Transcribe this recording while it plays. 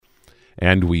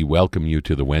And we welcome you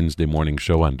to the Wednesday morning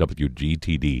show on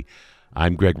WGTD.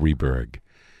 I'm Gregory Berg.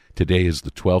 Today is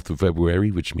the 12th of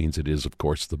February, which means it is, of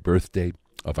course, the birthday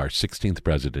of our 16th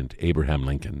president, Abraham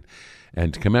Lincoln.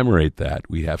 And to commemorate that,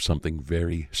 we have something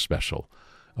very special,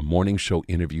 a morning show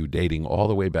interview dating all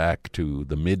the way back to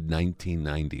the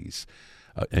mid-1990s,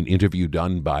 an interview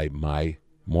done by my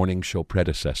morning show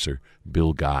predecessor,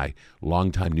 Bill Guy,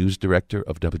 longtime news director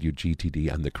of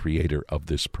WGTD and the creator of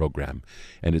this program.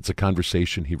 And it's a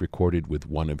conversation he recorded with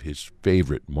one of his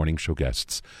favorite morning show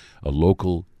guests, a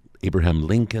local Abraham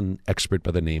Lincoln expert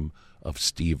by the name of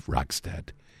Steve Rogstad.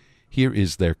 Here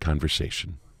is their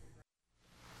conversation.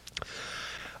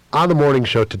 On the morning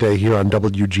show today here on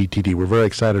WGTD, we're very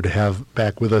excited to have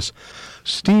back with us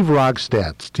Steve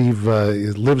Rogstad. Steve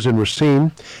lives in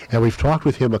Racine, and we've talked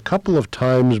with him a couple of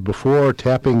times before,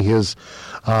 tapping his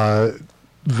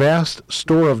vast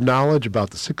store of knowledge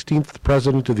about the 16th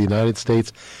President of the United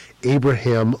States,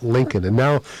 Abraham Lincoln. And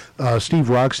now Steve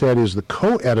Rogstad is the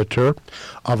co-editor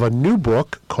of a new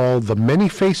book called The Many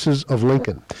Faces of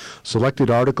Lincoln, selected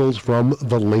articles from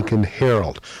the Lincoln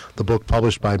Herald, the book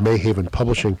published by Mayhaven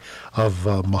Publishing of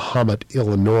Mahomet,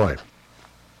 Illinois.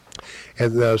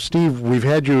 And Steve, we've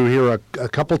had you here a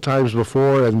couple times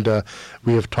before, and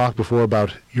we have talked before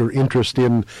about your interest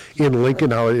in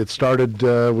Lincoln, how it started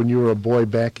when you were a boy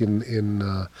back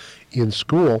in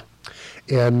school.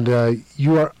 And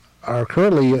you are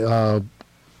currently, the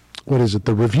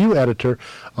review editor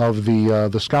of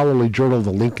the scholarly journal,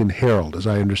 the Lincoln Herald, as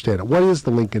I understand it. What is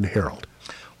the Lincoln Herald?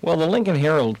 Well, the Lincoln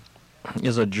Herald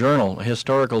is a journal, a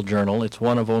historical journal. It's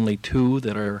one of only two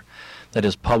that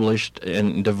is published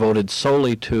and devoted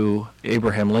solely to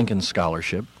Abraham Lincoln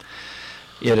scholarship.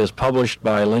 It is published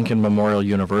by Lincoln Memorial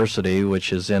University,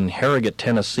 which is in Harrogate,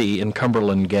 Tennessee, in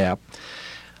Cumberland Gap.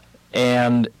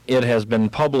 And it has been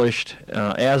published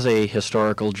as a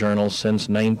historical journal since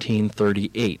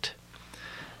 1938.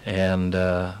 And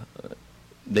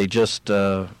they just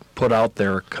put out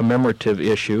their commemorative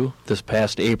issue this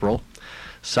past April,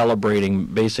 celebrating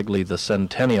basically the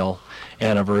centennial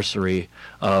anniversary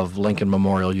of Lincoln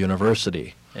Memorial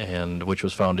University, and which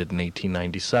was founded in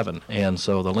 1897. And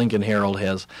so the Lincoln Herald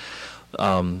has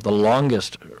the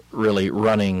longest really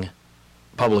running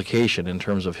publication in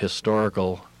terms of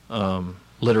historical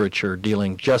literature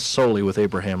dealing just solely with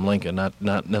Abraham Lincoln,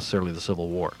 not necessarily the Civil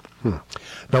War. Now,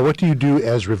 what do you do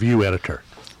as review editor?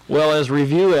 Well, as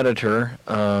review editor,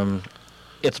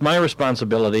 it's my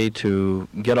responsibility to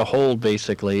get a hold,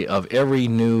 basically, of every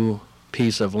new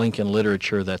piece of Lincoln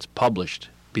literature that's published,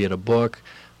 be it a book,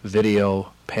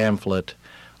 video, pamphlet,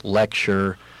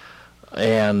 lecture,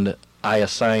 and I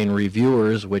assign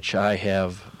reviewers, which I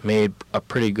have made a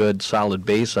pretty good solid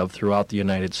base of throughout the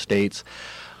United States.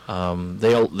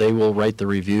 They will write the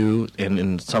review,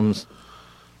 and some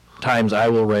times I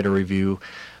will write a review,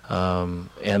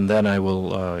 and then I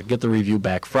will get the review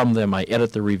back from them. I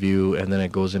edit the review, and then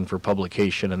it goes in for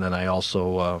publication, and then I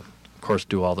also, of course,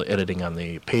 do all the editing on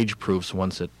the page proofs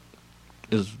once it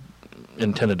is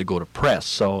intended to go to press.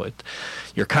 So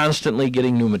you're constantly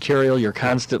getting new material, you're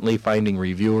constantly finding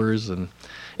reviewers, and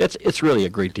it's really a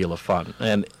great deal of fun.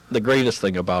 And the greatest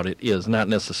thing about it is not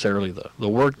necessarily the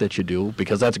work that you do,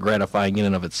 because that's gratifying in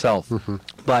and of itself,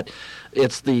 but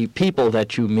it's the people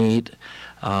that you meet,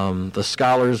 the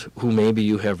scholars who maybe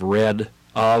you have read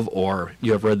of or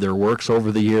you have read their works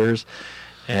over the years.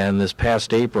 And this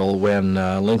past April, when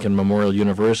Lincoln Memorial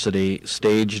University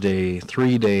staged a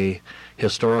 3-day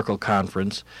historical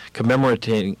conference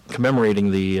commemorating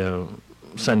the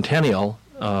centennial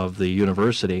of the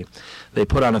university, they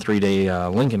put on a 3-day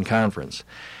Lincoln conference.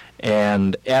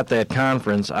 And at that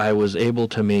conference, I was able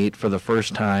to meet for the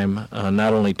first time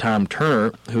not only Tom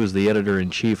Turner, who is the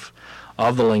editor-in-chief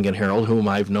of the Lincoln Herald, whom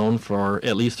I've known for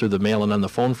at least through the mail and on the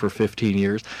phone for 15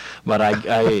 years, but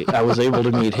I was able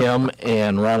to meet him,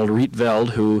 and Ronald Rietveld,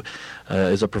 who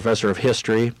is a professor of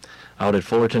history out at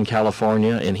Fullerton,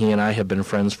 California, and he and I have been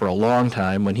friends for a long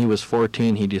time. When he was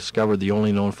 14, he discovered the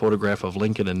only known photograph of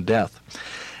Lincoln in death,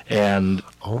 and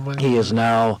he is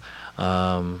now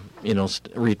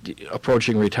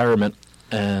approaching retirement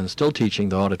and still teaching,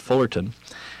 though, out at Fullerton.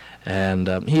 And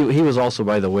he was also,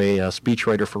 by the way, a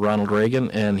speechwriter for Ronald Reagan,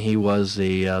 and he was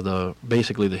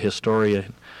basically the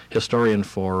historian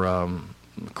for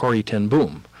Corrie ten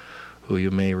Boom, who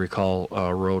you may recall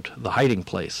wrote The Hiding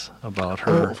Place about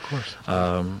her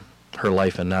her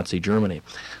life in Nazi Germany.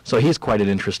 So he's quite an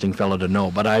interesting fellow to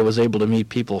know. But I was able to meet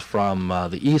people from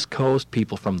the East Coast,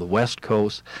 people from the West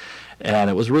Coast, and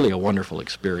it was really a wonderful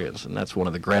experience. And that's one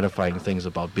of the gratifying things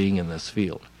about being in this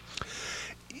field.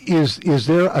 Is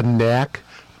there a knack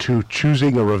to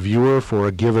choosing a reviewer for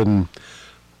a given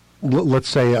let's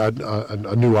say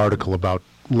a new article about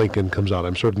Lincoln comes out.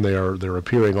 I'm certain they're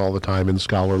appearing all the time in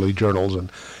scholarly journals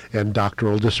and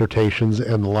doctoral dissertations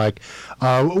and the like.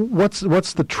 What's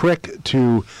the trick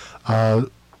to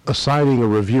assigning a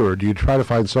reviewer? Do you try to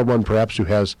find someone perhaps who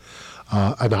has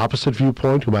an opposite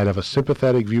viewpoint, who might have a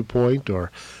sympathetic viewpoint,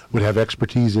 or would have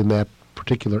expertise in that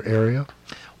particular area?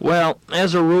 Well,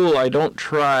 as a rule, I don't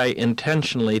try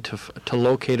intentionally to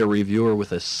locate a reviewer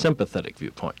with a sympathetic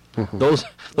viewpoint. Those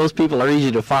people are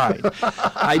easy to find.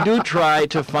 I do try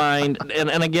to find,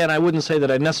 and again, I wouldn't say that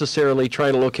I necessarily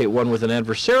try to locate one with an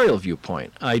adversarial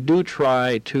viewpoint. I do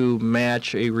try to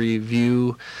match a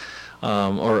review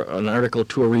or an article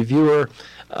to a reviewer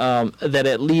that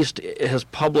at least has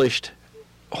published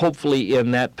hopefully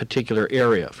in that particular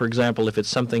area. For example, if it's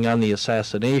something on the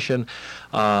assassination,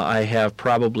 I have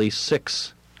probably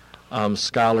 6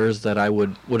 scholars that I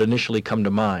would initially come to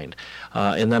mind,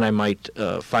 and then I might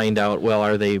find out, well,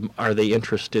 are they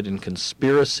interested in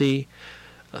conspiracy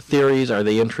theories? Are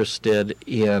they interested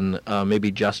in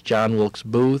maybe just John Wilkes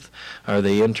Booth? Are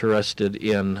they interested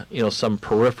in some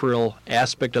peripheral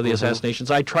aspect of the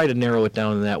assassinations? I try to narrow it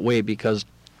down in that way because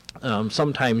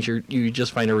sometimes you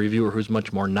just find a reviewer who's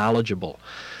much more knowledgeable.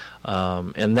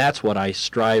 And that's what I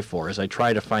strive for, is I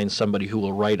try to find somebody who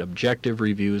will write objective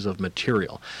reviews of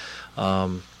material.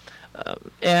 And,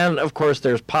 of course,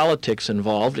 there's politics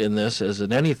involved in this as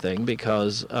in anything,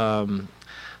 because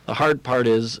the hard part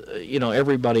is,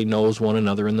 everybody knows one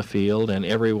another in the field, and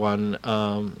everyone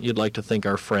you'd like to think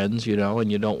are friends,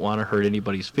 and you don't want to hurt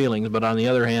anybody's feelings. But on the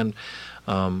other hand,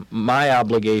 my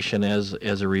obligation as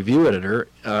a review editor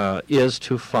is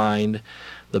to find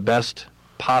the best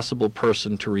possible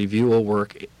person to review a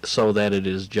work so that it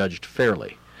is judged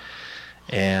fairly.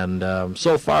 And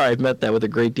so far I've met that with a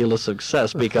great deal of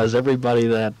success, because everybody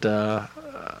that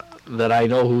I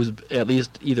know who's at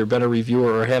least either been a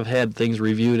reviewer or have had things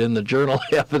reviewed in the journal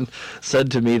haven't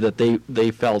said to me that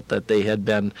they felt that they had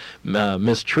been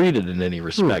mistreated in any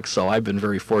respect. So I've been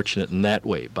very fortunate in that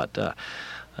way. But there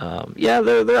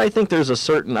I think there's a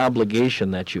certain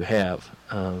obligation that you have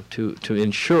to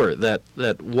ensure that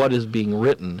what is being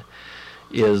written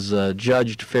is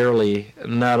judged fairly,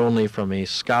 not only from a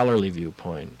scholarly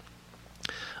viewpoint,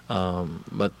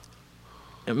 but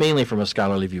mainly from a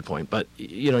scholarly viewpoint. But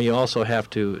you also have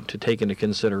to take into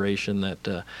consideration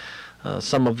that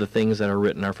some of the things that are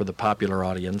written are for the popular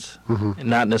audience, and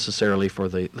not necessarily for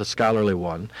the scholarly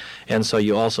one, and so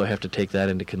you also have to take that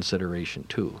into consideration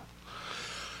too.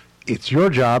 It's your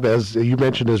job, as you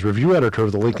mentioned, as review editor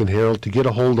of the Lincoln Herald, to get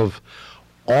a hold of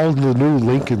all the new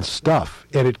Lincoln stuff,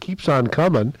 and it keeps on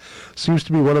coming. Seems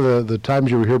to be one of the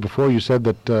times you were here before, you said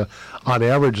that on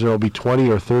average there will be 20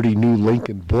 or 30 new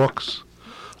Lincoln books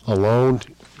alone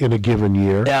in a given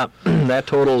year. Yeah, that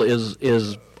total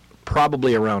is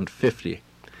probably around 50.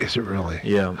 Is it really?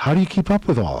 Yeah. How do you keep up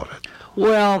with all of it?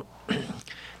 Well,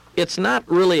 it's not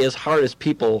really as hard as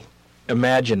people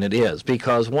imagine it is,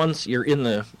 because once you're in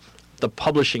the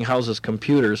publishing house's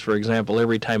computers, for example,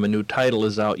 every time a new title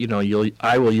is out,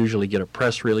 I will usually get a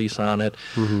press release on it.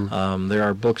 There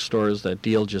are bookstores that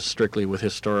deal just strictly with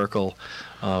historical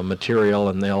material,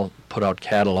 and they'll put out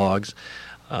catalogs.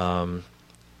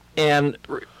 And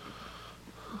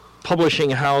publishing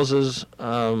houses,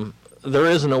 there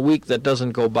isn't a week that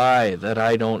doesn't go by that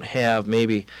I don't have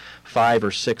maybe 5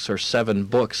 or 6 or 7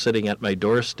 books sitting at my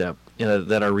doorstep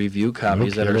that are review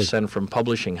copies that are sent from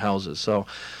publishing houses. So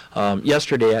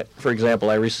yesterday, for example,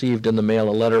 I received in the mail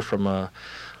a letter from a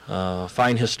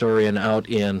fine historian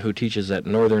who teaches at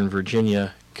Northern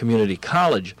Virginia Community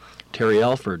College, Terry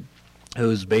Alford,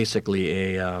 who's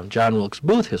basically a John Wilkes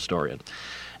Booth historian.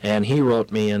 And he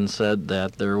wrote me and said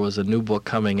that there was a new book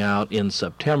coming out in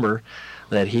September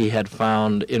that he had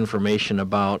found information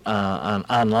about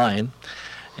online.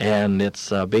 And it's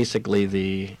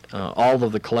basically all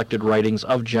of the collected writings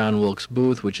of John Wilkes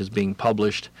Booth, which is being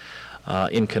published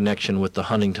in connection with the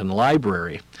Huntington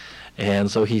Library.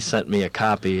 And so he sent me a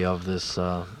copy of this,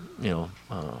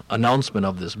 announcement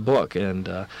of this book.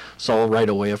 And so right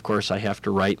away, of course, I have to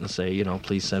write and say,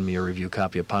 please send me a review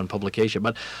copy upon publication.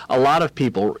 But a lot of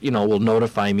people, will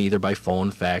notify me either by phone,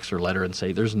 fax, or letter and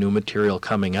say there's new material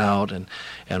coming out.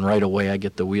 And right away I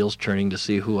get the wheels turning to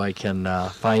see who I can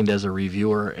find as a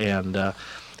reviewer. And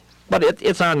but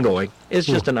it's ongoing. It's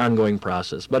just an ongoing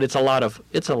process. But it's a lot of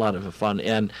fun.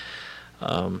 And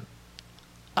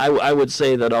I would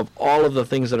say that of all of the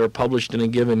things that are published in a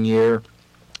given year,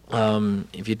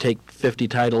 if you take 50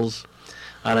 titles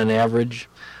on an average,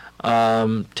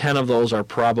 10 of those are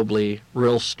probably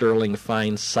real sterling,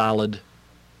 fine, solid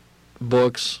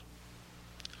books,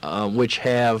 which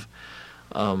have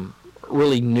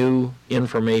really new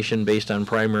information based on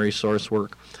primary source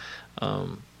work.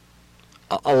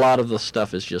 A lot of the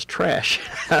stuff is just trash.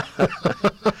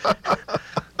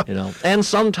 And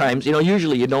sometimes,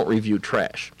 usually you don't review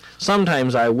trash.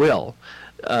 Sometimes I will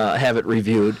have it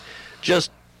reviewed,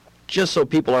 just so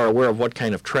people are aware of what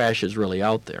kind of trash is really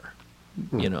out there.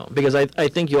 Because I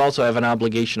think you also have an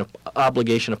obligation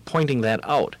of pointing that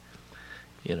out.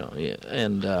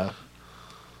 And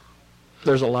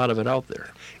there's a lot of it out there.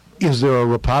 Is there a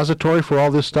repository for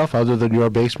all this stuff other than your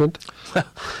basement?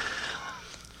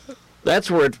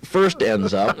 That's where it first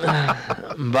ends up,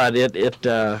 but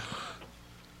the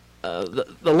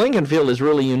Lincoln field is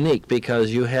really unique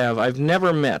because I have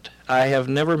never met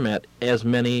as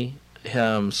many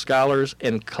scholars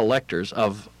and collectors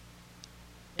of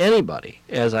anybody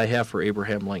as I have for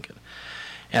Abraham Lincoln.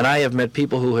 And I have met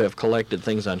people who have collected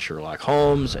things on Sherlock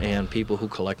Holmes and people who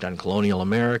collect on colonial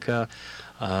America.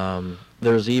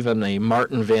 There's even a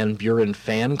Martin Van Buren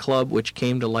fan club which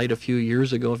came to light a few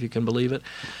years ago, if you can believe it.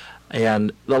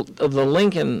 And the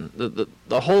Lincoln,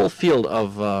 the whole field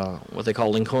of what they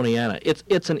call Lincolniana,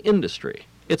 it's an industry.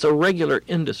 It's a regular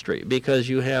industry because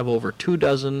you have over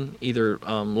 24 either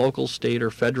local, state, or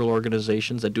federal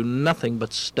organizations that do nothing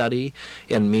but study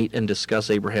and meet and discuss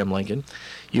Abraham Lincoln.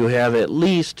 You have at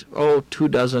least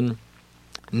 24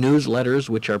 newsletters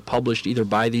which are published either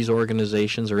by these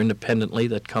organizations or independently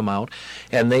that come out,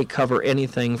 and they cover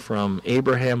anything from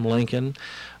Abraham Lincoln.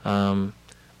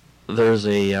 There's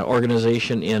a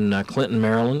organization in Clinton,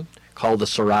 Maryland, called the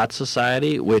Surratt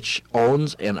Society, which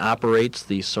owns and operates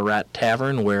the Surratt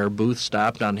Tavern where Booth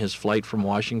stopped on his flight from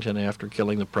Washington after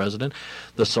killing the president.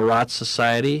 The Surratt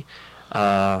Society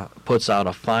puts out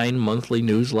a fine monthly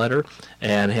newsletter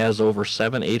and has over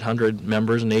 700-800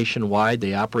 members nationwide.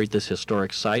 They operate this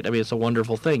historic site. I mean, it's a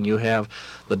wonderful thing. You have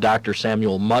the Dr.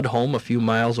 Samuel Mudd home a few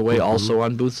miles away, also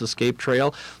on Booth's Escape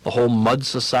Trail. The whole Mudd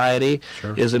Society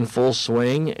is in full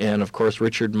swing, and of course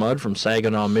Richard Mudd from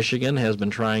Saginaw, Michigan, has been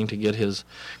trying to get his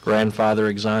grandfather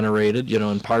exonerated,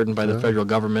 and pardoned by the federal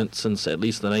government since at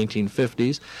least the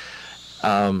 1950s.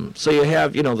 So you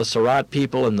have, the Surratt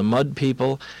people and the Mudd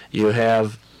people. You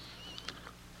have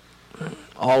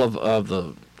all of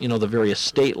the, the various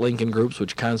state Lincoln groups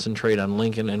which concentrate on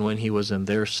Lincoln and when he was in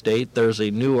their state. There's a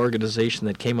new organization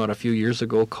that came out a few years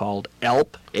ago called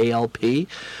ALP, A-L-P,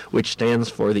 which stands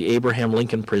for the Abraham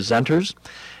Lincoln Presenters.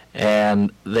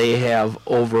 And they have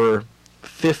over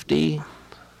 50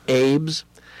 Abes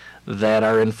that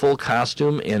are in full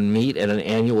costume and meet at an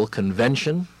annual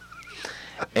convention.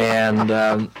 And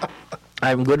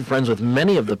I'm good friends with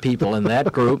many of the people in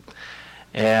that group.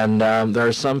 And there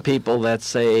are some people that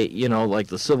say, like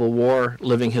the Civil War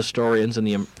living historians and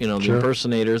the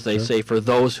impersonators, they say for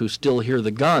those who still hear the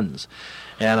guns.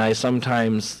 And I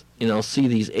sometimes, see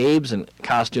these Abes in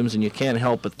costumes, and you can't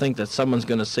help but think that someone's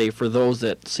going to say for those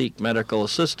that seek medical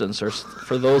assistance or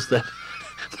for those that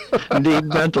need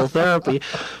mental therapy.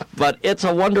 But it's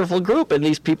a wonderful group, and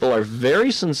these people are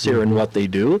very sincere in what they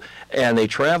do, and they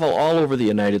travel all over the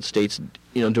United States,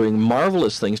 doing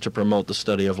marvelous things to promote the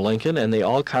study of Lincoln, and they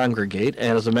all congregate.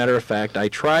 And as a matter of fact, I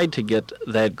tried to get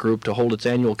that group to hold its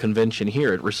annual convention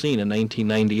here at Racine in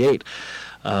 1998.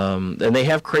 And they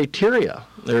have criteria.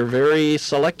 They're very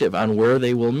selective on where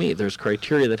they will meet. There's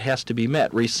criteria that has to be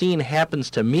met. Racine happens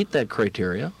to meet that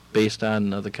criteria based on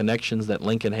the connections that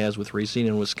Lincoln has with Racine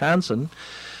in Wisconsin.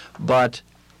 But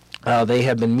they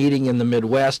have been meeting in the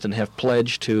Midwest and have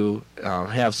pledged to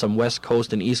have some West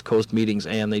Coast and East Coast meetings.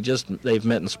 And they've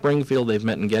met in Springfield, they've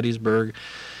met in Gettysburg.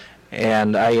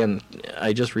 And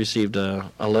I just received a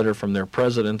letter from their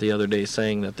president the other day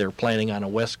saying that they're planning on a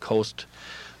West Coast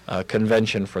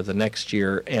convention for the next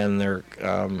year, and they're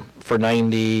for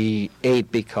 98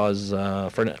 because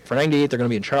for 98 they're going to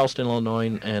be in Charleston,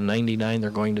 Illinois, and 99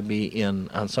 they're going to be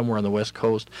on somewhere on the West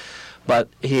Coast. But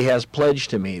he has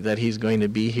pledged to me that he's going to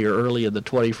be here early in the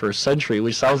 21st century,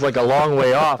 which sounds like a long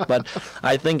way off, but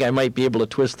I think I might be able to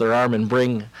twist their arm and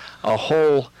bring a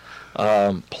whole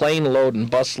plane load and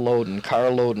bus load and car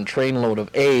load and train load of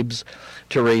Abes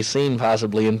to Racine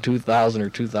possibly in 2000 or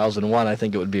 2001. I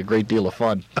think it would be a great deal of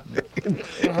fun.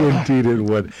 Indeed it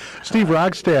would. Steve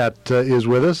Rogstad is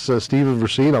with us. Steve of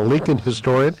Racine, a Lincoln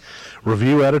historian,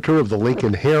 review editor of the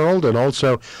Lincoln Herald, and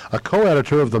also a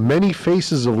co-editor of the Many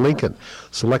Faces of Lincoln,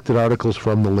 selected articles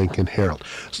from the Lincoln Herald.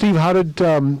 Steve, how did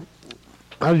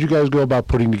you guys go about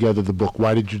putting together the book?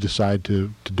 Why did you decide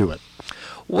to do it?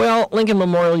 Well, Lincoln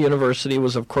Memorial University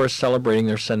was, of course, celebrating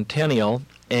their centennial,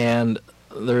 and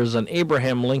there's an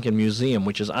Abraham Lincoln Museum,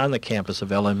 which is on the campus of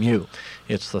LMU.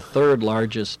 It's the third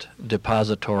largest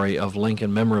depository of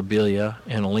Lincoln memorabilia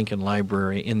and a Lincoln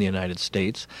library in the United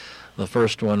States. The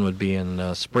first one would be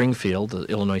in Springfield, the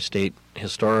Illinois State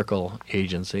Historical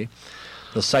Agency.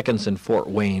 The second's in Fort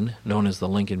Wayne, known as the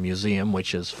Lincoln Museum,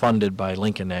 which is funded by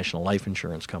Lincoln National Life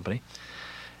Insurance Company,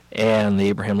 and the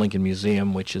Abraham Lincoln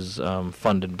Museum, which is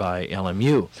funded by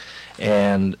LMU.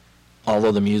 And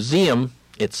although the museum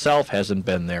itself hasn't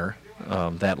been there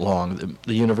that long,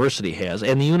 the university has.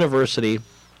 And the university,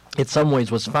 in some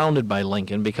ways, was founded by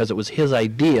Lincoln because it was his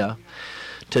idea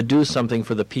to do something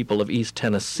for the people of East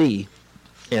Tennessee,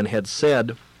 and had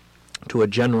said to a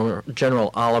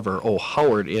General Oliver O.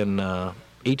 Howard in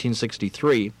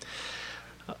 1863,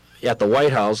 at the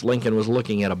White House, Lincoln was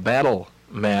looking at a battle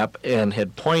map and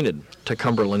had pointed to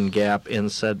Cumberland Gap and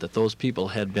said that those people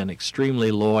had been extremely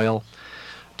loyal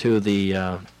to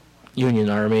the Union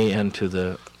Army and to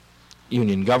the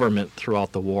Union government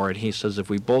throughout the war. And he says, if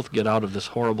we both get out of this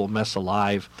horrible mess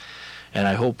alive, and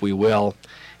I hope we will,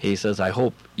 he says, I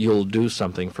hope you'll do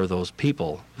something for those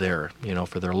people there,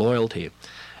 for their loyalty.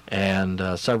 And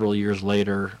several years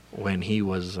later, when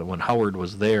Howard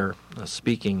was there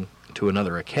speaking to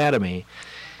another academy,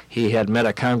 he had met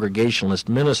a Congregationalist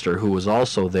minister who was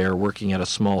also there working at a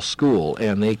small school,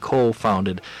 and they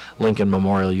co-founded Lincoln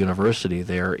Memorial University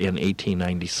there in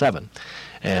 1897.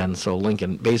 And so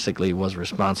Lincoln basically was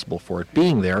responsible for it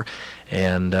being there.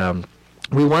 And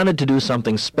we wanted to do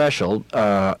something special,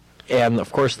 and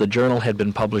of course the journal had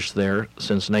been published there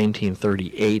since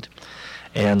 1938.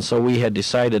 And so we had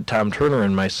decided, Tom Turner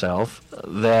and myself,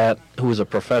 who was a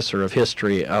professor of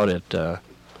history out at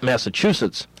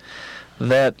Massachusetts,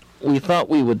 that we thought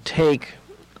we would take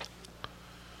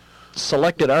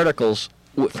selected articles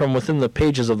from within the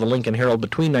pages of the Lincoln Herald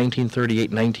between 1938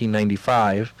 and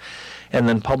 1995 and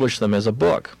then publish them as a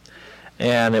book.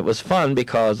 And it was fun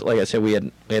because, like I said, we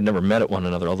had never met one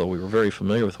another, although we were very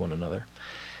familiar with one another.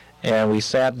 And we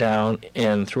sat down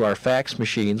and through our fax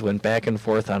machines went back and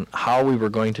forth on how we were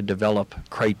going to develop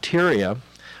criteria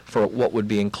for what would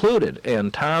be included.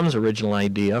 And Tom's original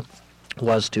idea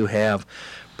was to have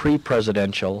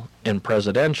pre-presidential and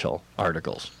presidential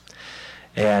articles.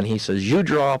 And he says, you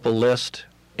draw up a list,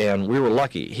 and we were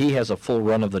lucky. He has a full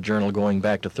run of the journal going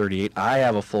back to 38. I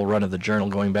have a full run of the journal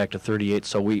going back to 38,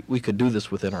 so we could do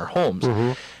this within our homes.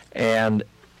 Mm-hmm. And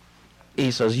he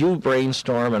says, you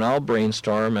brainstorm and I'll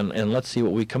brainstorm, and let's see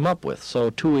what we come up with. So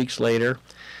 2 weeks later,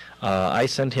 I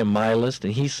sent him my list,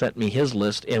 and he sent me his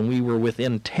list, and we were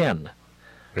within 10.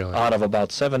 Really? Out of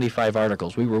about 75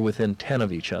 articles. We were within 10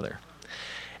 of each other.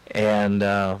 And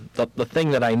the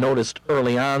thing that I noticed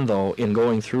early on, though, in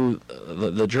going through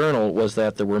the journal was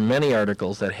that there were many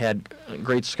articles that had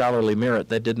great scholarly merit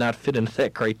that did not fit into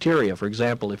that criteria. For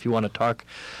example, if you want to talk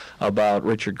about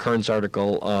Richard Kern's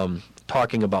article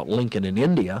talking about Lincoln in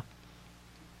India,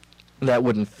 that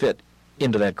wouldn't fit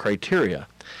into that criteria.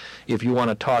 If you want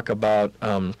to talk about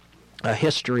a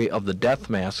history of the death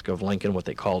mask of Lincoln, what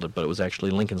they called it, but it was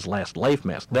actually Lincoln's last life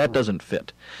mask, that doesn't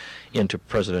fit into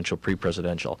presidential,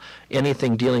 pre-presidential.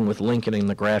 Anything dealing with Lincoln in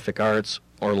the graphic arts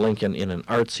or Lincoln in an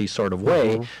artsy sort of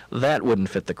way, that wouldn't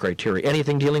fit the criteria.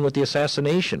 Anything dealing with the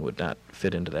assassination would not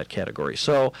fit into that category.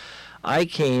 So I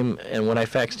came, and when I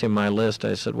faxed him my list,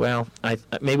 I said, well,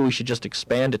 maybe we should just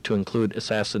expand it to include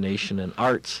assassination and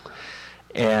arts.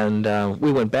 And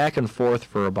we went back and forth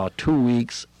for about 2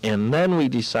 weeks, and then we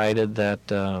decided that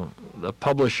the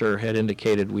publisher had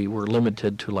indicated we were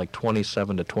limited to like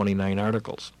 27 to 29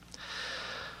 articles.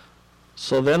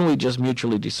 So then we just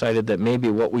mutually decided that maybe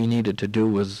what we needed to do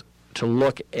was to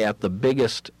look at the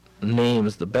biggest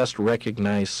names, the best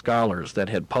recognized scholars that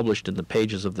had published in the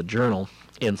pages of the journal,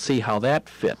 and see how that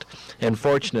fit. And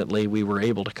fortunately, we were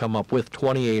able to come up with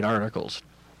 28 articles.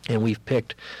 And we've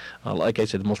picked, like I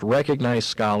said, the most recognized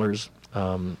scholars,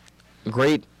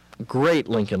 great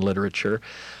Lincoln literature.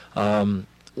 When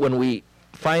we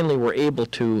finally were able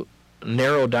to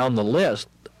narrow down the list,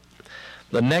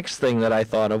 the next thing that I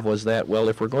thought of was that, well,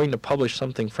 if we're going to publish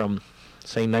something from,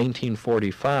 say,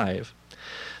 1945,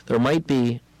 there might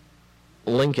be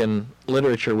Lincoln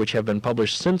literature which have been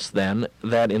published since then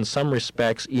that in some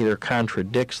respects either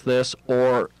contradicts this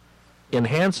or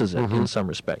enhances it in some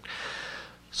respect.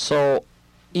 So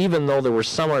even though there were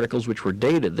some articles which were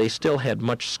dated, they still had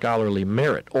much scholarly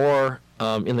merit. Or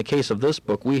in the case of this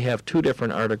book, we have 2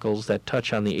 different articles that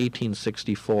touch on the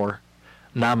 1864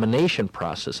 nomination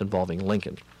process involving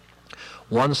Lincoln.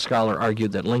 One scholar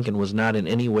argued that Lincoln was not in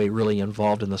any way really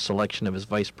involved in the selection of his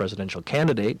vice presidential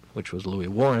candidate, which was Louis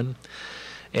Warren.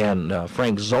 And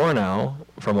Frank Zornow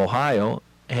from Ohio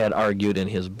had argued in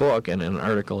his book and in an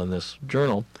article in this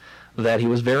journal that he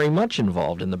was very much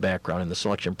involved in the background in the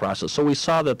selection process. So we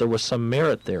saw that there was some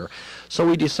merit there. So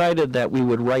we decided that we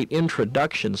would write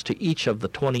introductions to each of the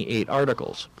 28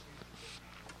 articles.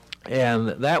 And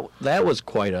that was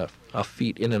quite a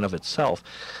feat in and of itself.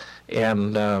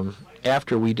 And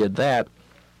after we did that,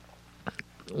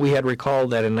 we had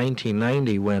recalled that in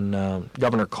 1990 when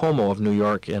Governor Cuomo of New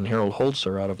York and Harold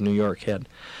Holzer out of New York had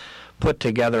put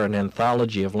together an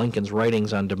anthology of Lincoln's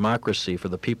writings on democracy for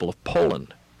the people of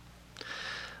Poland,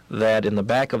 that in the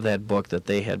back of that book that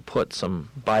they had put some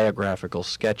biographical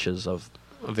sketches of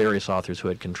various authors who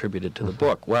had contributed to the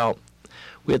book. Well,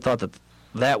 we had thought that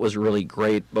that was really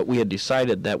great, but we had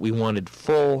decided that we wanted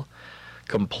full,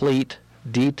 complete,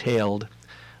 detailed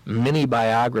mini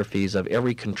biographies of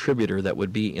every contributor that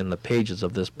would be in the pages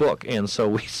of this book. And so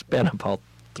we spent about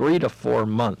 3 to 4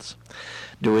 months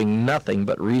doing nothing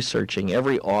but researching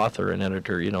every author and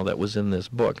editor, that was in this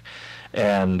book.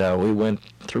 And we went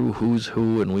through who's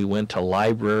who, and we went to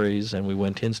libraries, and we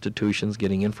went to institutions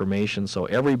getting information. So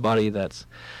everybody that's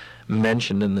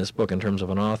mentioned in this book in terms of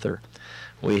an author,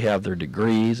 we have their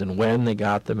degrees and when they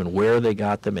got them and where they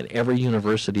got them and every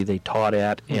university they taught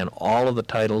at and all of the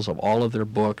titles of all of their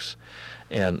books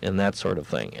and that sort of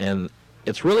thing. And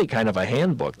it's really kind of a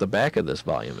handbook. The back of this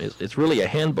volume it's really a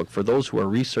handbook for those who are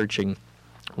researching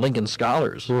Lincoln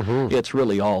scholars. Mm-hmm. It's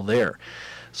really all there.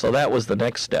 So that was the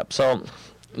next step. So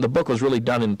the book was really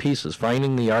done in pieces,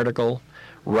 finding the article,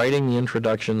 writing the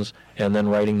introductions, and then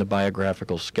writing the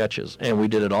biographical sketches. And we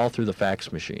did it all through the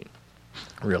fax machine,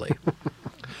 really.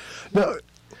 Now,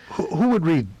 who would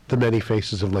read The Many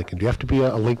Faces of Lincoln? Do you have to be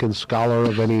a Lincoln scholar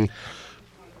of any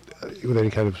with any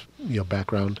kind of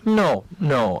background? No.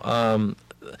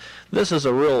 This is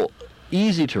a real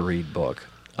easy-to-read book.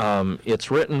 It's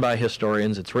written by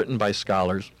historians. It's written by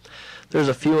scholars. There's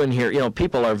a few in here.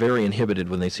 People are very inhibited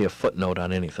when they see a footnote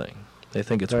on anything. They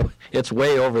think it's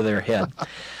way over their head.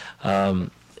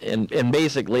 And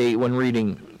basically, when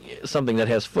reading something that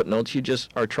has footnotes, you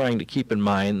just are trying to keep in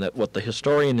mind that what the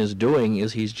historian is doing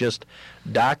is he's just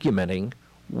documenting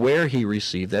where he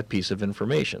received that piece of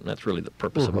information. That's really the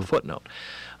purpose of a footnote.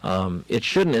 It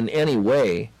shouldn't in any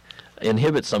way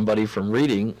inhibit somebody from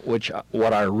reading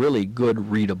what are really good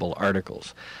readable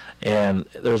articles. And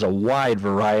there's a wide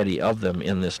variety of them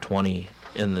in this 20.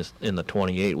 In the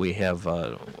 28, we have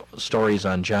stories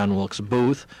on John Wilkes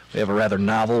Booth. We have a rather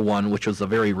novel one, which was a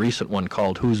very recent one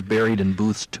called "Who's Buried in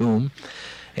Booth's Tomb?"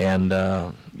 And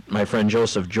my friend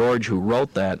Joseph George, who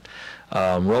wrote that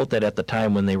at the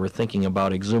time when they were thinking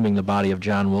about exhuming the body of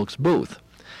John Wilkes Booth,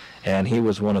 and he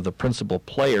was one of the principal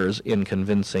players in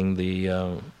convincing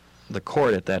the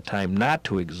court at that time not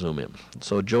to exhume him.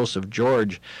 So Joseph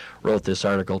George wrote this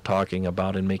article talking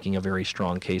about and making a very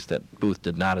strong case that Booth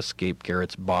did not escape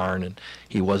Garrett's barn and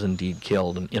he was indeed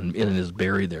killed and is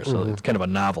buried there. So it's kind of a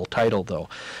novel title, though.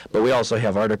 But we also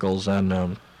have articles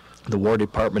on the War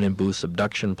Department and Booth's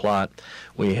abduction plot.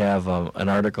 We have an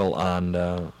article on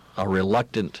a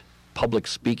reluctant public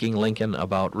speaking Lincoln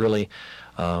about really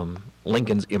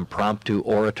Lincoln's impromptu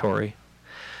oratory.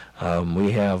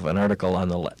 We have an article on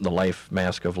the life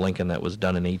mask of Lincoln that was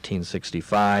done in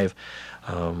 1865.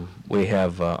 We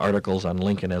have articles on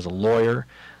Lincoln as a lawyer,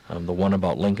 the one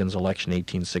about Lincoln's election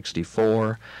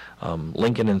 1864,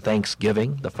 Lincoln and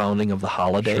Thanksgiving, the founding of the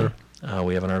holiday. Sure.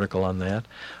 We have an article on that.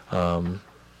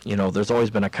 There's always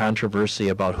been a controversy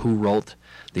about who wrote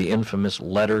the infamous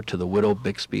letter to the widow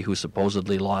Bixby, who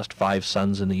supposedly lost 5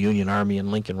 sons in the Union Army,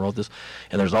 and Lincoln wrote this.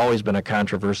 And there's always been a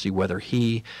controversy whether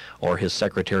he or his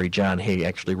secretary, John Hay,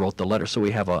 actually wrote the letter. So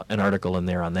we have an article in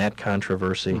there on that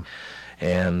controversy.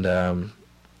 And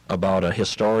about a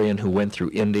historian who went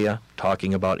through India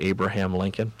talking about Abraham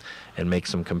Lincoln and make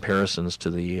some comparisons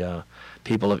to the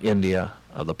people of India,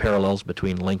 the parallels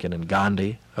between Lincoln and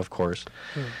Gandhi, of course.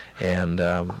 And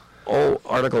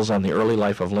articles on the early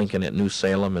life of Lincoln at New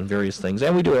Salem and various things.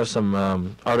 And we do have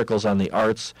some articles on the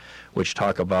arts, which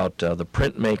talk about the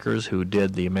printmakers who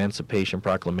did the Emancipation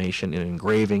Proclamation in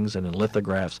engravings and in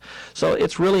lithographs. So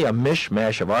it's really a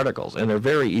mishmash of articles, and they're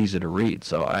very easy to read.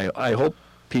 So I hope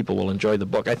people will enjoy the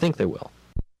book. I think they will.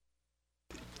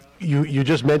 You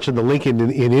just mentioned the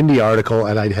Lincoln in India article,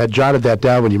 and I had jotted that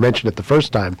down when you mentioned it the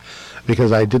first time,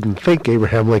 because I didn't think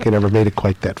Abraham Lincoln ever made it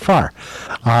quite that far.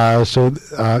 So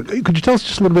could you tell us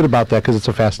just a little bit about that, because it's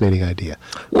a fascinating idea?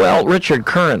 Well, Richard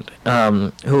Current,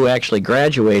 who actually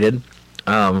graduated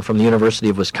from the University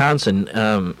of Wisconsin,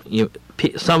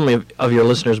 some of your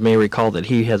listeners may recall that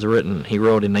he wrote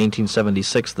in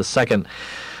 1976 the second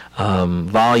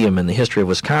volume in the history of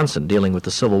Wisconsin dealing with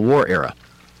the Civil War era.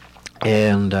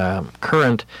 And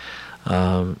Current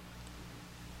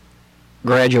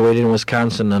graduated in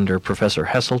Wisconsin under Professor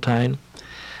Heseltine,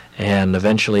 and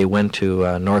eventually went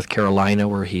to North Carolina,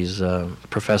 where he's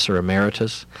professor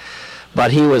emeritus. But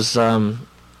he was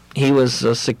he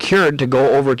was secured to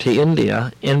go over to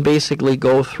India and basically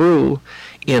go through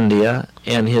India,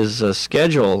 and his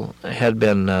schedule had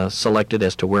been selected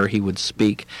as to where he would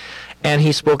speak. And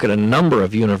he spoke at a number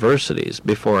of universities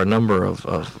before a number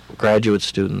of graduate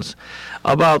students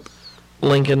about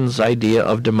Lincoln's idea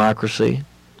of democracy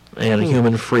and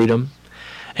human freedom.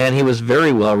 And he was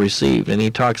very well received, and he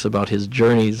talks about his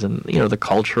journeys and, the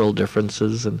cultural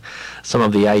differences and some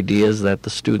of the ideas that the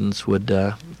students would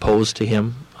pose to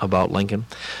him about Lincoln.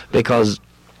 Because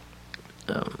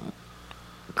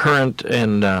current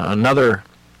and another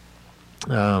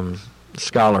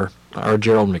scholar, R.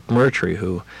 Gerald McMurtry,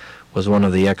 who was one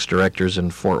of the ex-directors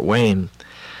in Fort Wayne,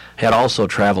 had also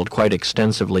traveled quite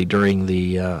extensively during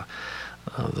the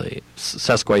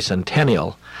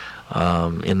sesquicentennial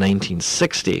in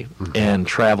 1960, and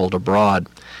traveled abroad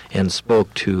and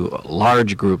spoke to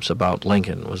large groups about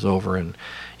Lincoln. Was over in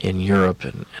Europe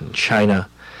and China,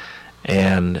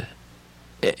 and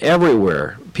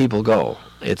everywhere people go,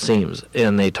 it seems,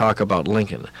 and they talk about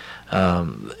Lincoln.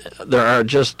 There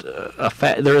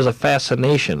is a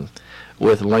fascination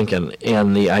with Lincoln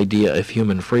and the idea of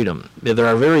human freedom. There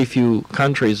are very few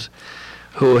countries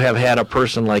who have had a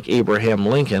person like Abraham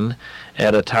Lincoln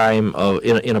at a time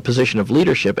in a position of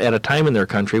leadership at a time in their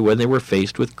country when they were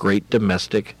faced with great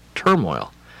domestic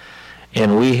turmoil.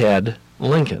 And we had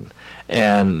Lincoln.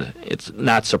 And it's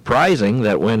not surprising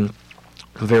that when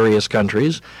various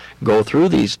countries go through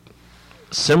these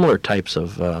similar types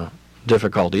of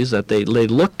difficulties, that they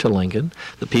look to Lincoln.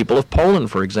 The people of Poland,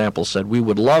 for example, said, we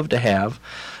would love to have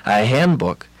a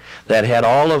handbook that had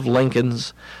all of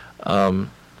Lincoln's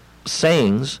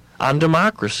sayings on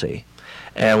democracy.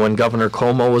 And when Governor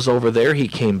Como was over there, he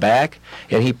came back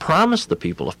and he promised the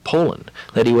people of Poland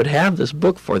that he would have this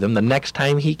book for them the next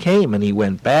time he came. And he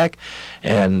went back,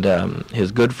 and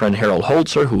his good friend Harold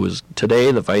Holzer, who is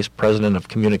today the Vice President of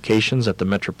Communications at the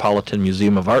Metropolitan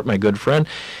Museum of Art, my good friend,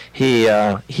 he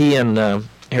and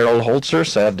Harold Holzer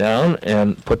sat down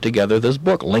and put together this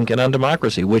book, Lincoln on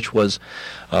Democracy, which was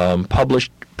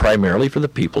published primarily for the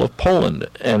people of Poland.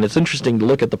 And it's interesting to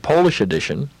look at the Polish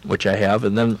edition, which I have,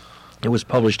 and then it was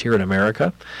published here in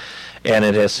America, and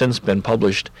it has since been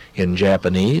published in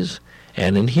Japanese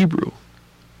and in Hebrew.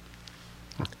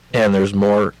 And there's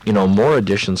more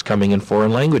editions coming in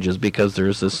foreign languages, because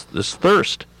there's this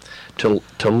thirst to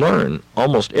learn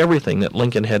almost everything that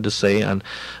Lincoln had to say on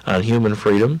human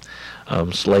freedom,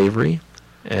 slavery,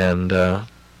 and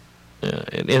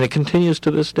it continues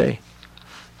to this day.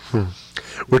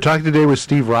 We're talking today with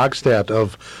Steve Rogstad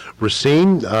of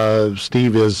Racine.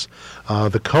 Steve is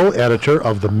the co-editor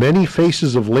of The Many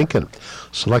Faces of Lincoln,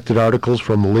 selected articles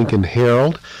from the Lincoln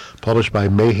Herald, published by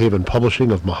Mayhaven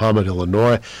Publishing of Mahomet,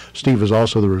 Illinois. Steve is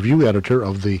also the review editor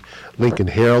of the Lincoln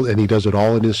Herald, and he does it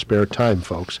all in his spare time,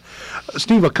 folks.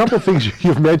 Steve, a couple of things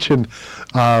you've mentioned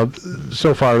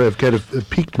so far have kind of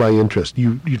piqued my interest.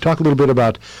 You talk a little bit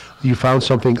about you found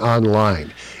something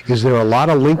online. Is there a lot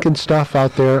of Lincoln stuff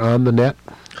out there on the net?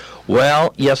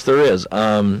 Well, yes, there is.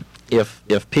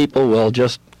 If people will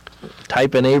just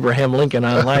type in Abraham Lincoln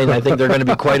online, I think they're going to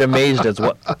be quite amazed as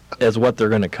what they're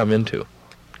going to come into.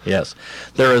 Yes,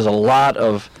 there is a lot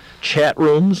of chat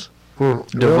rooms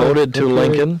devoted to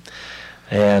Lincoln,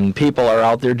 and people are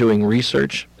out there doing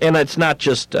research. And it's not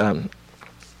just. I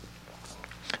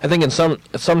think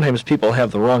sometimes people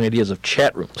have the wrong ideas of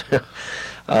chat rooms.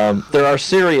 There is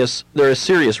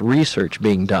serious research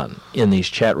being done in these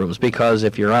chat rooms, because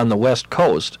if you're on the West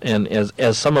Coast, and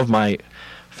as some of my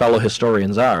fellow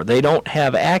historians are, they don't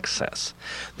have access.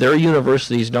 Their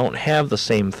universities don't have the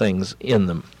same things in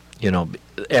them,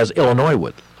 as Illinois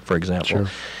would, for example. Sure.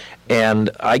 And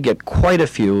I get quite a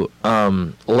few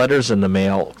letters in the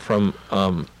mail from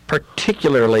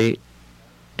particularly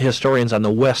historians on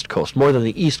the West Coast, more than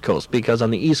the East Coast, because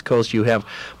on the East Coast you have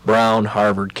Brown,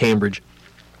 Harvard, Cambridge,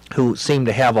 who seem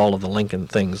to have all of the Lincoln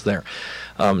things there.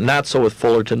 Not so with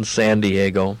Fullerton, San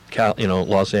Diego,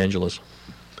 Los Angeles.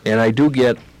 And I do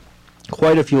get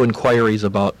quite a few inquiries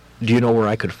about, do you know where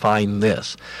I could find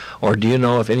this? Or do you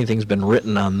know if anything's been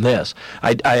written on this?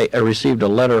 I received a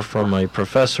letter from a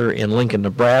professor in Lincoln,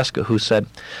 Nebraska, who said,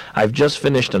 I've just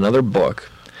finished another book,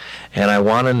 and I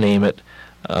want to name it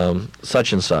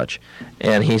such and such.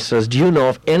 And he says, do you know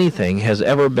if anything has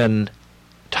ever been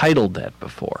titled that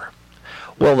before?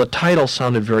 Well, the title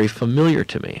sounded very familiar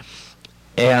to me,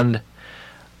 and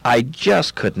I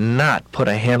just could not put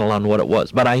a handle on what it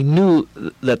was. But I knew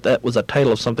that was a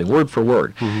title of something, word for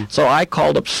word. Mm-hmm. So I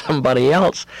called up somebody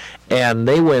else, And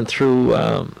they went through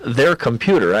their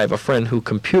computer. I have a friend who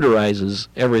computerizes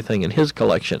everything in his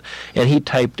collection, and he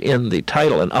typed in the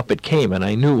title, and up it came, and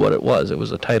I knew what it was. It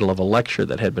was a title of a lecture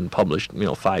that had been published,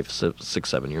 5, 6,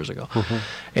 7 years ago. Mm-hmm.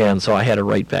 And so I had to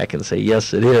write back and say,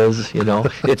 yes, it is.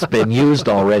 It's been used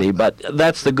already. But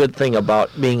that's the good thing about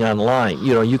being online.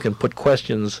 You can put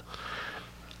questions,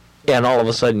 and all of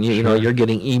a sudden, you're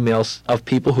getting emails of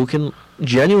people who can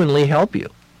genuinely help you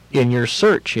in your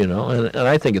search, and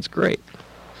I think it's great.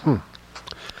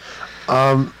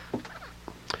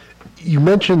 You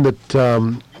mentioned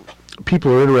that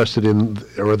people are interested in,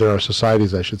 or there are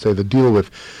societies, I should say, that deal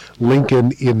with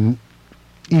Lincoln in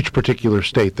each particular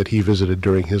state that he visited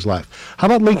during his life. How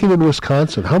about Lincoln in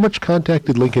Wisconsin? How much contact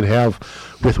did Lincoln have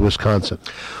with Wisconsin?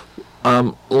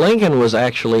 Lincoln was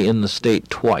actually in the state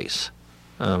twice.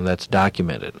 That's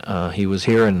documented. He was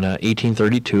here in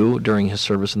 1832 during his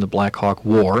service in the Black Hawk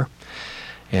War,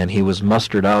 and he was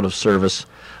mustered out of service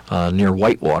near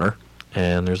Whitewater.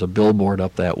 And there's a billboard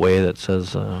up that way that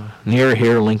says, "Near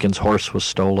here, Lincoln's horse was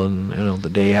stolen." The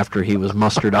day after he was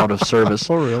mustered out of service,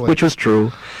 Oh, really? Which was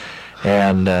true.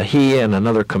 And he and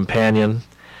another companion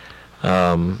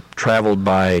traveled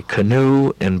by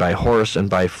canoe and by horse and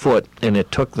by foot, and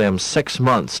it took them 6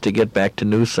 months to get back to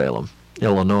New Salem,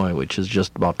 Illinois, which is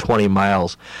just about 20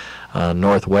 miles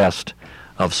northwest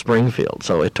of Springfield.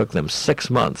 So it took them 6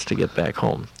 months to get back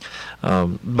home.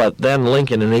 But then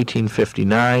Lincoln in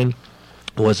 1859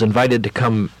 was invited to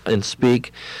come and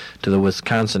speak to the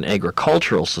Wisconsin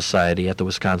Agricultural Society at the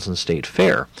Wisconsin State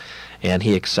Fair. And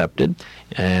he accepted,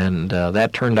 and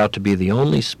that turned out to be the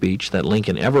only speech that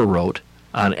Lincoln ever wrote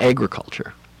on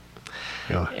agriculture.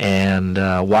 Yeah. And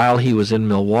while he was in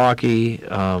Milwaukee,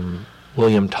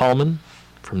 William Tallman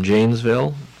from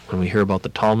Janesville, when we hear about the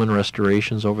Tallman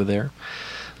restorations over there,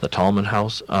 the Tallman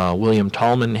House, William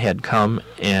Tallman had come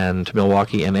to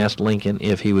Milwaukee and asked Lincoln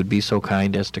if he would be so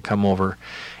kind as to come over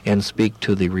and speak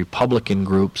to the Republican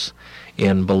groups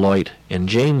in Beloit and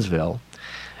Janesville,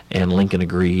 and Lincoln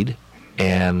agreed.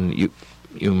 And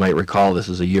you might recall this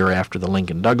is a year after the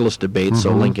Lincoln-Douglas debate,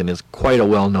 so Lincoln is quite a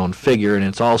well-known figure, and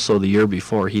it's also the year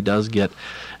before he does get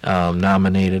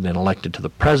nominated and elected to the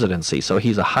presidency. So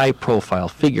he's a high-profile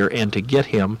figure, and to get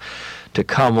him to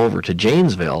come over to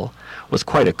Janesville was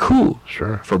quite a coup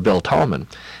for Bill Tallman.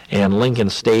 And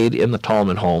Lincoln stayed in the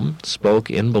Tallman home,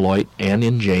 spoke in Beloit and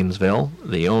in Janesville.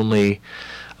 The only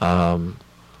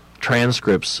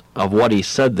transcripts of what he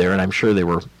said there, and I'm sure they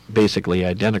were basically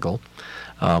identical,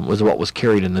 was what was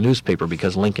carried in the newspaper,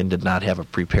 because Lincoln did not have a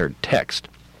prepared text.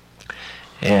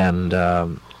 And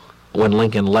when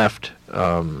Lincoln left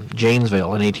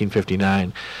Janesville in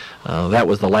 1859, that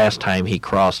was the last time he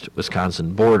crossed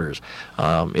Wisconsin borders.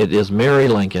 It is Mary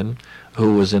Lincoln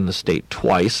who was in the state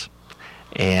twice,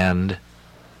 and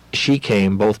she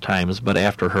came both times, but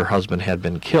after her husband had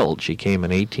been killed. She came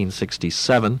in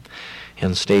 1867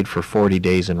 and stayed for 40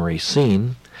 days in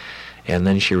Racine, and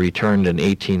then she returned in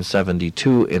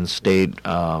 1872 and stayed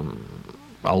a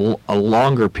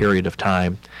longer period of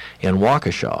time in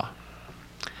Waukesha.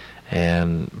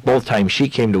 And both times she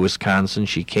came to Wisconsin,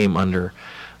 she came under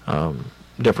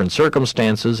different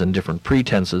circumstances and different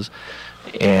pretenses.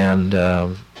 And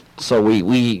so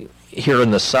we here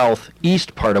in the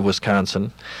southeast part of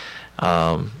Wisconsin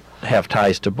have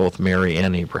ties to both Mary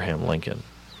and Abraham Lincoln.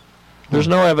 There's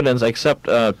no evidence except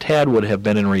Tad would have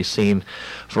been in Racine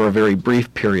for a very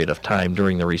brief period of time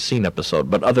during the Racine episode.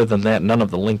 But other than that, none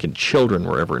of the Lincoln children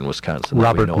were ever in Wisconsin.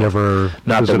 Robert never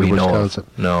not that we Wisconsin.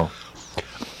 Know of.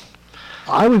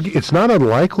 No. It's not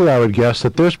unlikely, I would guess,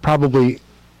 that there's probably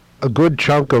a good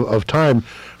chunk of time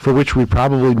for which we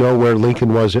probably know where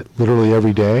Lincoln was literally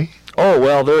every day. Oh,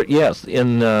 well, yes.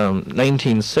 In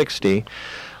 1960,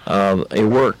 a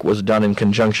work was done in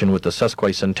conjunction with the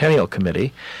Sesquicentennial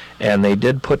Committee, and they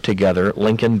did put together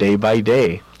Lincoln Day by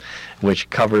Day, which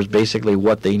covers basically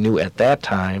what they knew at that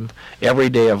time, every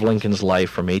day of Lincoln's life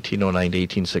from 1809 to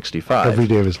 1865. Every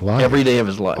day of his life? Every day of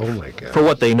his life. Oh, my God. For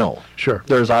what they know. Sure.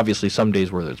 There's obviously some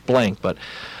days where it's blank, but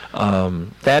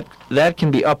that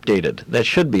can be updated. That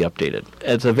should be updated.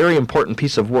 It's a very important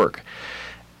piece of work.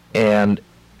 And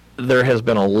there has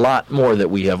been a lot more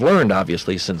that we have learned,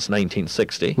 obviously, since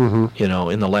 1960,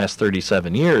 in the last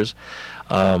 37 years,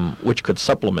 which could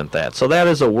supplement that. So that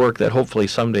is a work that hopefully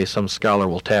someday some scholar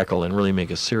will tackle and really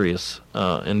make a serious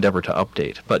endeavor to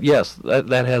update. But yes,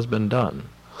 that has been done.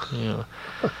 Yeah.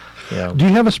 Do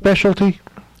you have a specialty?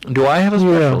 Do I have a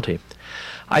specialty?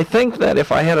 I think that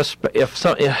if I had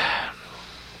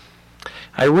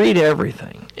I read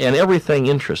everything, and everything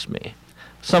interests me.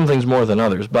 Some things more than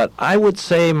others, but I would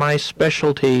say my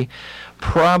specialty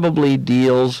probably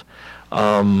deals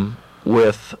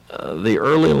with the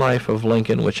early life of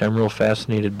Lincoln, which I'm real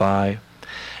fascinated by,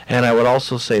 and I would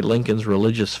also say Lincoln's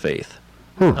religious faith.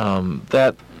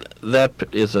 That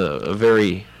is a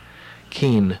very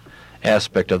keen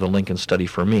aspect of the Lincoln study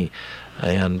for me,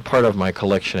 and part of my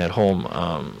collection at home.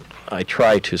 I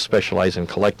try to specialize in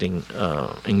collecting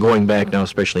and going back now,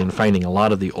 especially in finding a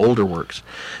lot of the older works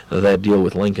that deal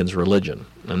with Lincoln's religion.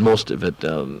 And most of it,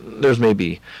 there's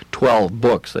maybe 12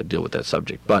 books that deal with that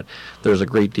subject, but there's a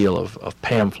great deal of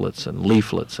pamphlets and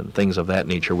leaflets and things of that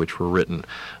nature which were written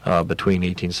between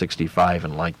 1865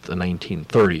 and like the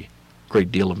 1930. Great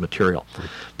deal of material.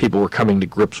 People were coming to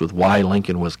grips with why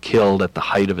Lincoln was killed at the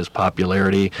height of his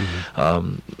popularity.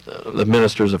 The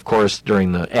ministers, of course,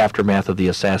 during the aftermath of the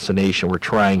assassination, were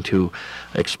trying to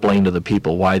explain to the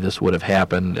people why this would have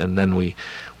happened, and then we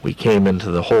came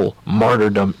into the whole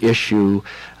martyrdom issue,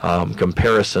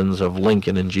 comparisons of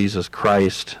Lincoln and Jesus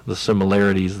Christ, the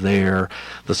similarities there,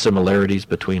 the similarities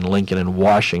between Lincoln and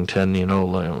Washington.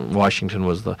 Washington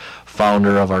was the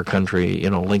founder of our country.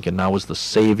 Lincoln now was the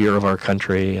savior of our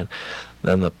country, and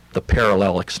then the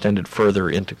parallel extended further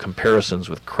into comparisons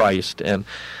with Christ. And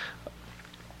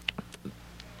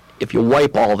if you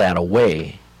wipe all that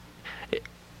away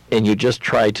and you just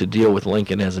try to deal with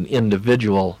Lincoln as an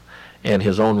individual and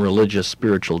his own religious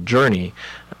spiritual journey,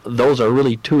 those are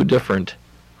really two different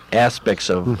aspects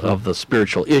of the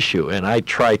spiritual issue, and I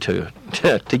try to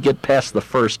get past the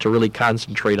first to really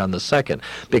concentrate on the second,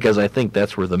 because I think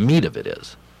that's where the meat of it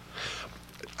is.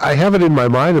 I have it in my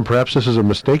mind, and perhaps this is a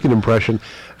mistaken impression,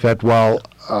 that while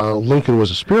Lincoln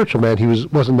was a spiritual man, he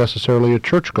wasn't necessarily a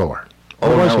churchgoer.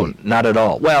 Oh, no, not at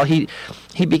all. Well, he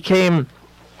became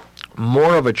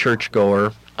more of a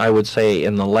churchgoer, I would say,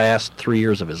 in the last 3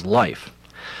 years of his life,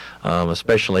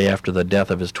 especially after the death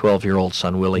of his 12-year-old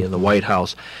son Willie in the White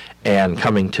House, and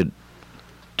coming to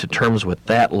terms with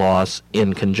that loss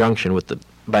in conjunction with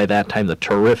by that time, the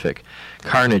terrific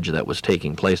carnage that was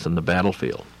taking place in the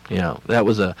battlefield. That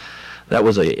was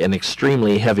an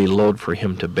extremely heavy load for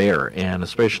him to bear, and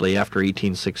especially after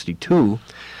 1862,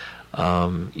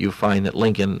 you find that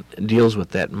Lincoln deals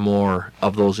with that more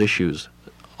of those issues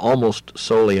almost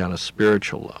solely on a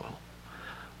spiritual level,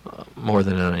 more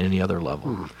than on any other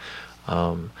level.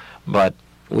 But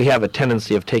we have a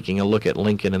tendency of taking a look at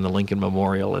Lincoln and the Lincoln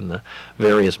Memorial and the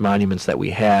various monuments that we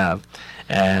have,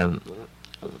 and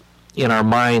in our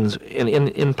minds,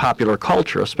 in popular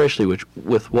culture, especially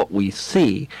with what we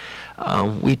see,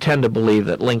 we tend to believe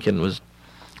that Lincoln was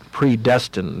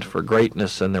predestined for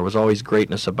greatness, and there was always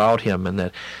greatness about him, and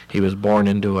that he was born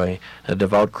into a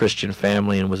devout Christian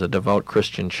family and was a devout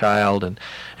Christian child, and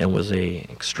was a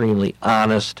extremely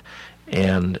honest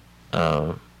and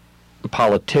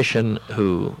politician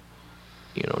who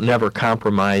never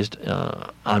compromised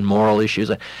on moral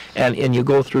issues, and you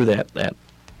go through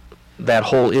that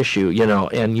whole issue,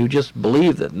 and you just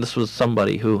believe that this was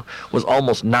somebody who was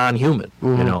almost non-human.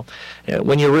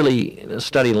 When you really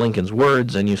study Lincoln's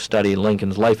words and you study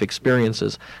Lincoln's life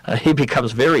experiences, he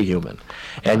becomes very human,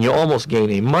 and you almost gain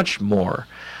a much more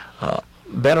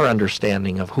better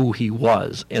understanding of who he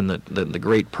was and the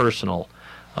great personal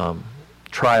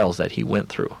trials that he went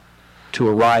through to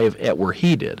arrive at where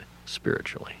he did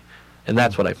spiritually. And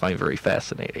that's what I find very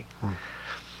fascinating.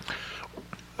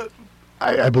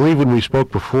 I believe when we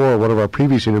spoke before, one of our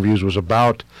previous interviews was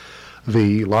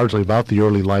largely about the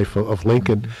early life of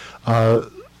Lincoln. Were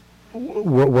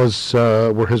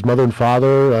his mother and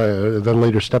father, then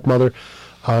later stepmother,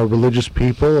 religious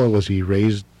people? Was he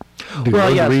raised?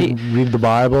 Read the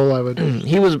Bible?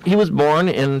 He was born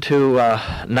into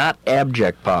not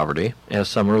abject poverty, as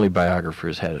some early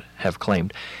biographers have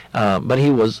claimed, but he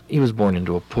was born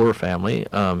into a poor family.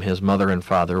 His mother and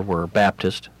father were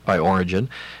Baptist by origin,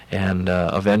 and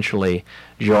eventually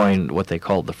joined what they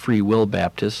called the Free Will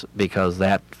Baptists, because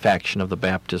that faction of the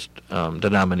Baptist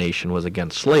denomination was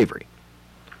against slavery.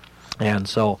 And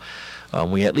so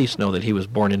we at least know that he was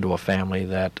born into a family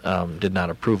that did not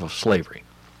approve of slavery.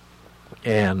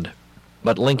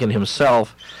 But Lincoln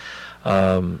himself,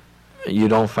 you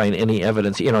don't find any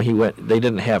evidence. They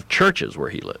didn't have churches where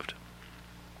he lived.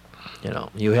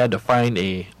 You had to find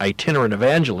a itinerant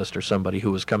evangelist or somebody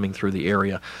who was coming through the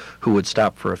area, who would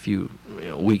stop for a few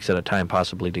weeks at a time,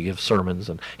 possibly to give sermons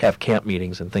and have camp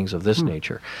meetings and things of this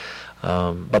nature.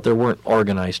 But there weren't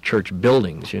organized church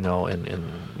buildings,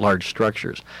 in large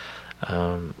structures.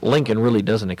 Lincoln really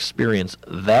doesn't experience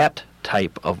that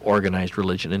type of organized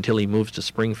religion until he moves to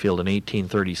Springfield in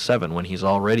 1837, when he's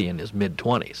already in his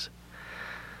mid-20s.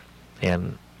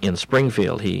 And in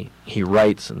Springfield, he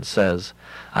writes and says,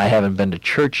 "I haven't been to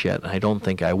church yet, and I don't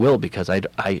think I will because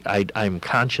I'm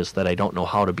conscious that I don't know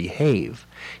how to behave."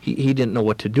 He didn't know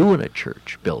what to do in a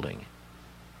church building,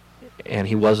 and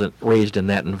he wasn't raised in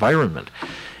that environment.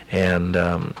 And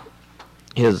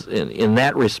in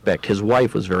that respect, his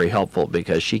wife was very helpful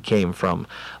because she came from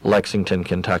Lexington,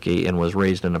 Kentucky, and was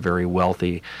raised in a very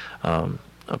wealthy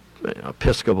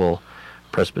Episcopal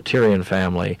Presbyterian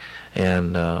family,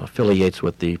 and affiliates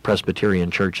with the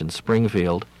Presbyterian Church in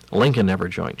Springfield. Lincoln never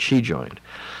joined. She joined.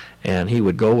 And he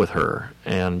would go with her.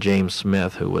 And James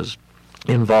Smith, who was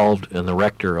involved in the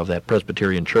rector of that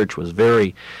Presbyterian church, was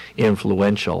very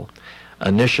influential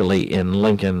initially in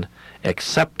Lincoln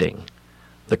accepting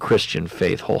the Christian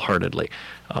faith wholeheartedly.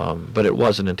 But it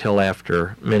wasn't until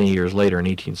after, many years later, in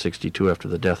 1862, after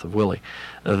the death of Willie,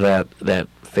 that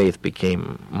faith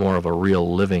became more of a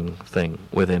real living thing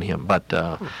within him. But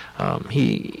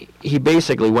he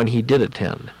basically, when he did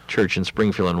attend church in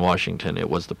Springfield and Washington, it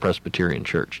was the Presbyterian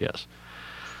church, yes.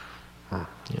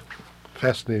 Yeah.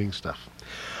 Fascinating stuff.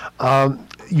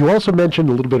 You also mentioned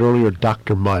a little bit earlier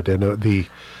Dr. Mudd and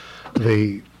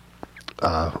the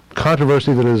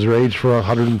controversy that has raged for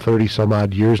 130 some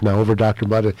odd years now over Dr.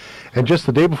 Mudd. And just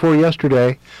the day before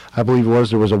yesterday, I believe it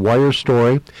was, there was a Wire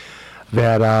story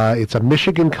that it's a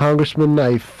Michigan congressman,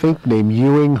 I think, named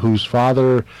Ewing, whose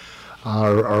father,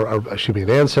 an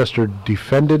ancestor,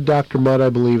 defended Dr. Mudd, I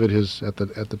believe, at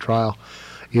the trial.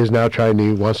 He is now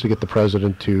wants to get the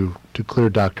president to clear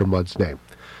Dr. Mudd's name.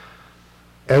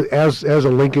 As a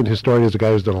Lincoln historian, as a guy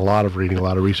who's done a lot of reading, a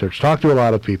lot of research, talked to a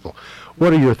lot of people,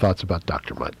 what are your thoughts about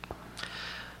Dr. Mudd?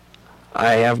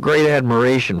 I have great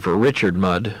admiration for Richard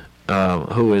Mudd,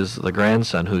 who is the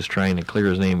grandson who's trying to clear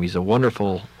his name. He's a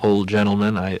wonderful old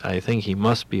gentleman. I think he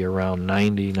must be around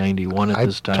 90, 91 at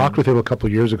this time. I talked with him a couple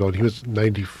of years ago, and he was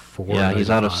 94. Yeah, 95. He's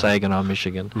out of Saginaw,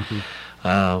 Michigan.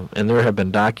 Mm-hmm. And there have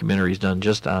been documentaries done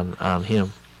just on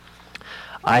him.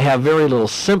 I have very little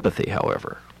sympathy,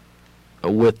 however,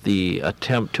 with the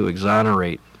attempt to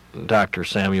exonerate Dr.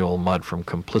 Samuel Mudd from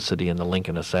complicity in the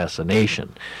Lincoln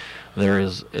assassination. There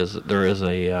is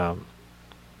a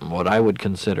what I would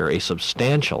consider a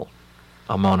substantial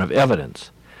amount of evidence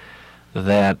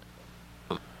that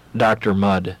Dr.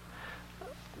 Mudd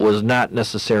was not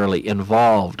necessarily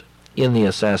involved in the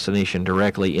assassination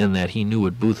directly, in that he knew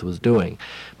what Booth was doing,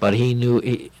 but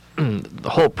the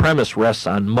whole premise rests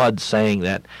on Mudd saying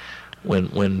that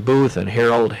when Booth and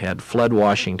Harold had fled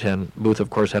Washington, Booth, of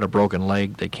course, had a broken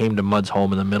leg. They came to Mudd's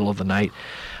home in the middle of the night.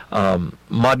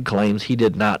 Mudd claims he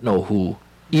did not know who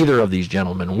either of these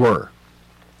gentlemen were,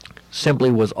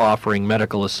 simply was offering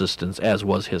medical assistance, as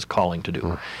was his calling to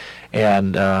do.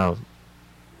 And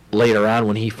later on,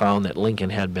 when he found that Lincoln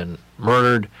had been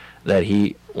murdered, that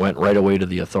he went right away to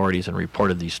the authorities and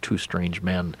reported these two strange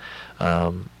men,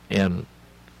 and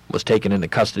was taken into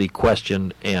custody,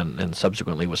 questioned, and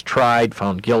subsequently was tried,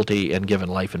 found guilty, and given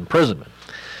life imprisonment.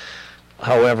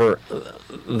 However,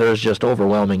 there's just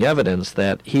overwhelming evidence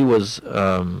that he was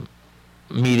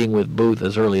meeting with Booth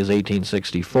as early as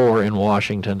 1864 in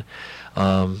Washington.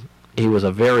 He was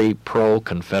a very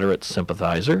pro-Confederate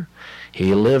sympathizer.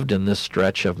 He lived in this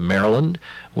stretch of Maryland,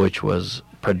 which was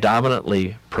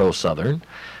predominantly pro-Southern.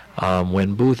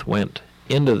 When Booth went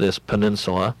into this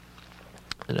peninsula,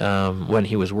 when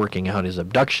he was working out his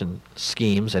abduction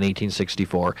schemes in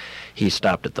 1864, he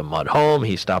stopped at the Mudd home.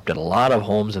 He stopped at a lot of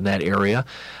homes in that area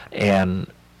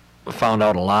and found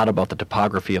out a lot about the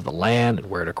topography of the land and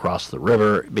where to cross the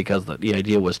river, because the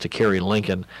idea was to carry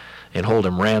Lincoln and hold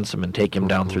him ransom and take him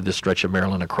down through this stretch of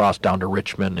Maryland, across down to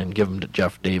Richmond, and give him to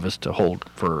Jeff Davis to hold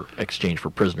for exchange for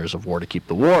prisoners of war to keep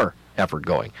the war effort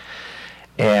going.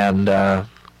 And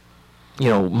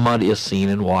Mudd is seen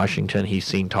in Washington. He's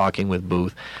seen talking with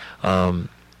Booth.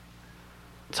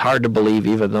 It's hard to believe,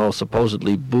 even though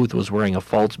supposedly Booth was wearing a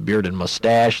false beard and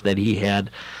mustache, that he had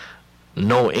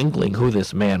no inkling who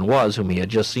this man was, whom he had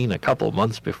just seen a couple of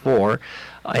months before.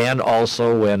 And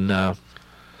also when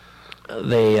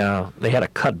they had to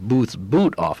cut Booth's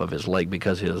boot off of his leg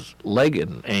because his leg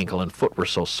and ankle and foot were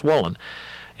so swollen,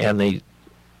 and they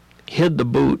hid the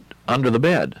boot under the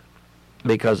bed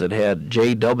because it had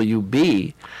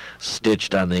JWB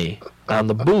stitched on the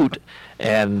boot,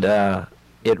 and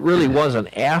it really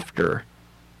wasn't after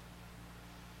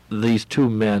these two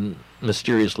men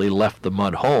mysteriously left the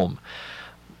Mudd home.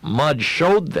 Mudd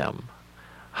showed them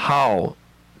how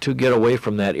to get away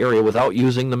from that area without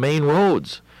using the main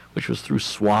roads, which was through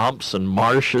swamps and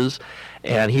marshes,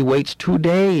 and he waits 2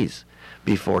 days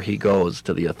before he goes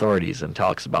to the authorities and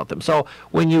talks about them. So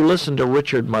when you listen to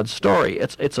Richard Mudd's story,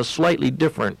 it's a slightly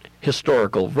different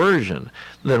historical version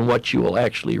than what you will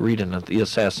actually read in the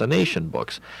assassination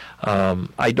books.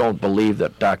 I don't believe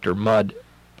that Dr. Mudd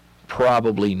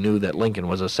probably knew that Lincoln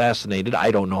was assassinated.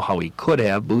 I don't know how he could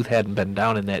have. Booth hadn't been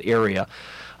down in that area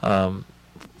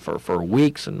for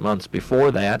weeks and months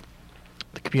before that.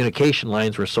 The communication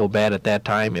lines were so bad at that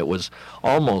time, it was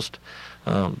almost,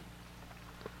 a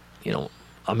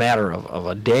matter of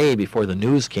a day before the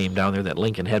news came down there that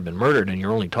Lincoln had been murdered, and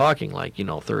you're only talking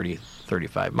 30,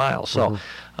 35 miles. So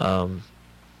I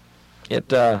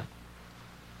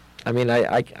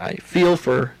feel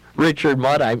for Richard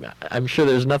Mudd. I'm sure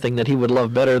there's nothing that he would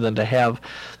love better than to have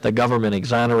the government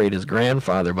exonerate his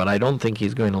grandfather, but I don't think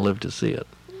he's going to live to see it.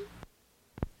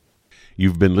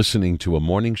 You've been listening to a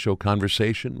morning show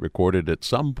conversation recorded at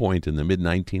some point in the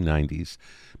mid-1990s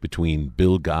between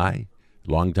Bill Guy,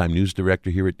 longtime news director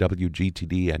here at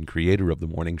WGTD and creator of the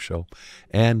morning show,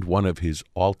 and one of his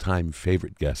all-time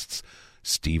favorite guests,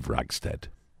 Steve Rogstad.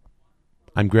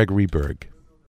 I'm Gregory Berg.